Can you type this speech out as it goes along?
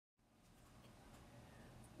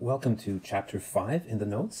Welcome to Chapter 5 in the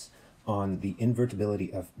notes on the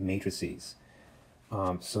invertibility of matrices.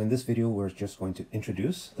 So in this video, we're just going to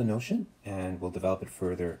introduce the notion and we'll develop it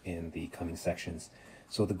further in the coming sections.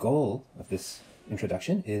 So the goal of this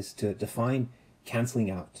introduction is to define canceling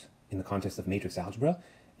out in the context of matrix algebra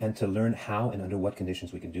and to learn how and under what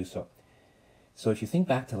conditions we can do so. So if you think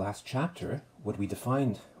back to last chapter, what we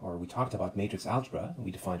defined, or we talked about matrix algebra, we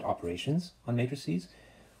defined operations on matrices,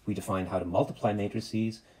 we defined how to multiply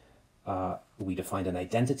matrices, we defined an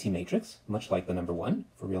identity matrix, much like the number 1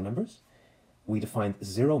 for real numbers. We defined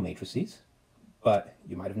zero matrices, but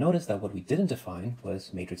you might have noticed that what we didn't define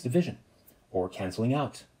was matrix division, or canceling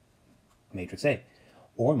out matrix A,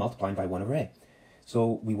 or multiplying by 1 over A.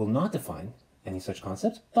 So we will not define any such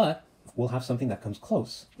concepts, but we'll have something that comes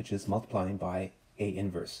close, which is multiplying by A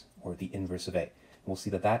inverse, or the inverse of A. And we'll see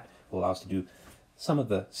that that will allow us to do some of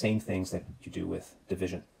the same things that you do with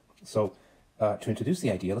division. So to introduce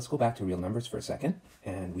the idea, let's go back to real numbers for a second.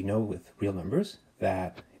 And we know with real numbers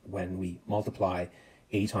that when we multiply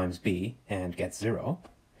A times B and get 0,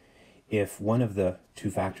 if one of the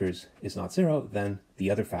two factors is not 0, then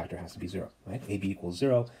the other factor has to be 0, right? AB equals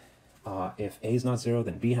 0. If A is not 0,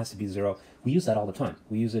 then B has to be 0. We use that all the time.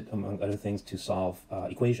 We use it, among other things, to solve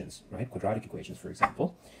equations, right? Quadratic equations, for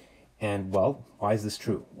example. And, well, why is this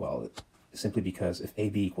true? Well, simply because if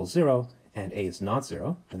AB equals 0 and A is not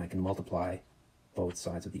 0, then I can multiply both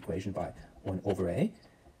sides of the equation by 1 over A.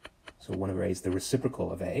 So 1 over A is the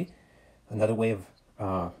reciprocal of A. Another way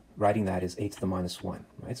of writing that is A to the minus 1,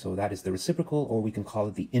 right? So that is the reciprocal, or we can call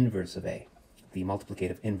it the inverse of A, the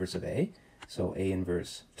multiplicative inverse of A. So A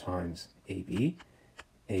inverse times AB,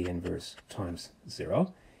 A inverse times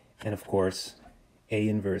 0. And of course, A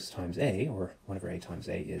inverse times A, or 1 over A times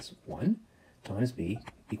A, is 1 times B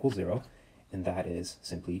equals 0. And that is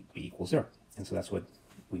simply B equals 0. And so that's what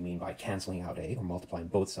we mean by canceling out A, or multiplying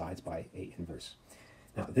both sides by A inverse.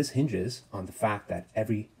 Now, this hinges on the fact that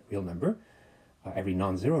every real number, every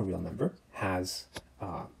non-zero real number, has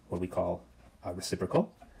what we call a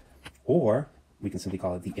reciprocal, or we can simply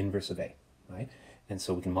call it the inverse of A, right? And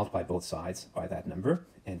so we can multiply both sides by that number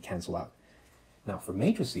and cancel out. Now, for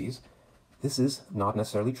matrices, this is not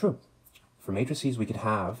necessarily true. For matrices, we could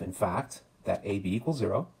have, in fact, that AB equals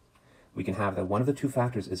 0. We can have that one of the two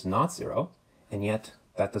factors is not 0, and yet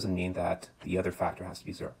that doesn't mean that the other factor has to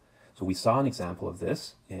be 0. So we saw an example of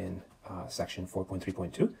this in section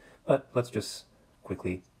 4.3.2, but let's just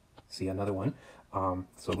quickly see another one.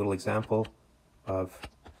 So a little example of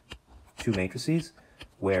two matrices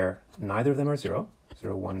where neither of them are 0.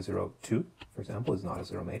 0, 1, 0, 2, for example, is not a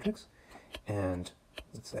 0 matrix. And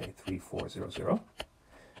let's say 3, 4, 0, 0.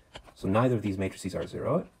 So neither of these matrices are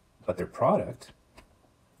 0, but their product,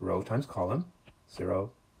 row times column,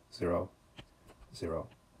 0, 0, 0,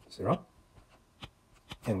 0,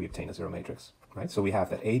 and we obtain a 0 matrix, right? So we have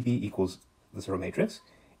that AB equals the 0 matrix,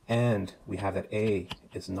 and we have that A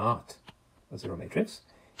is not a 0 matrix,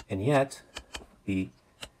 and yet B,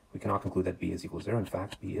 we cannot conclude that B is equal to 0. In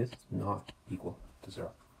fact, B is not equal to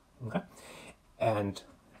 0, okay? And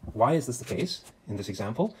why is this the case in this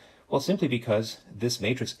example? Well, simply because this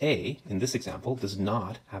matrix A, in this example, does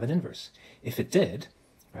not have an inverse. If it did,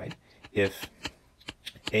 right, if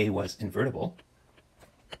A was invertible,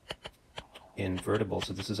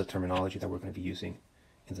 so this is a terminology that we're going to be using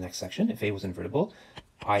in the next section. If A was invertible,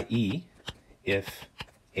 i.e. if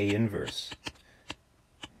A inverse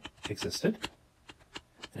existed,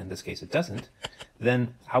 and in this case it doesn't,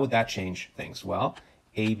 then how would that change things? Well,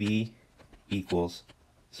 AB equals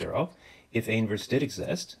 0. If A inverse did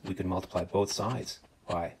exist, we could multiply both sides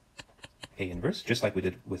by A inverse, just like we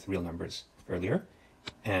did with real numbers earlier.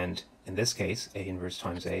 And in this case, A inverse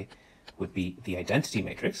times A would be the identity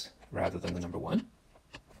matrix rather than the number 1.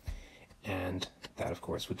 And that, of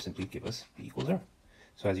course, would simply give us B equals 0.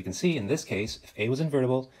 So as you can see, in this case, if A was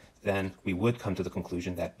invertible, then we would come to the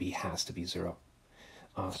conclusion that B has to be 0.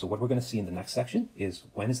 So what we're going to see in the next section is,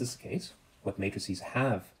 when is this the case? What matrices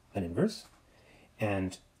have an inverse?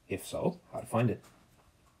 And if so, how to find it.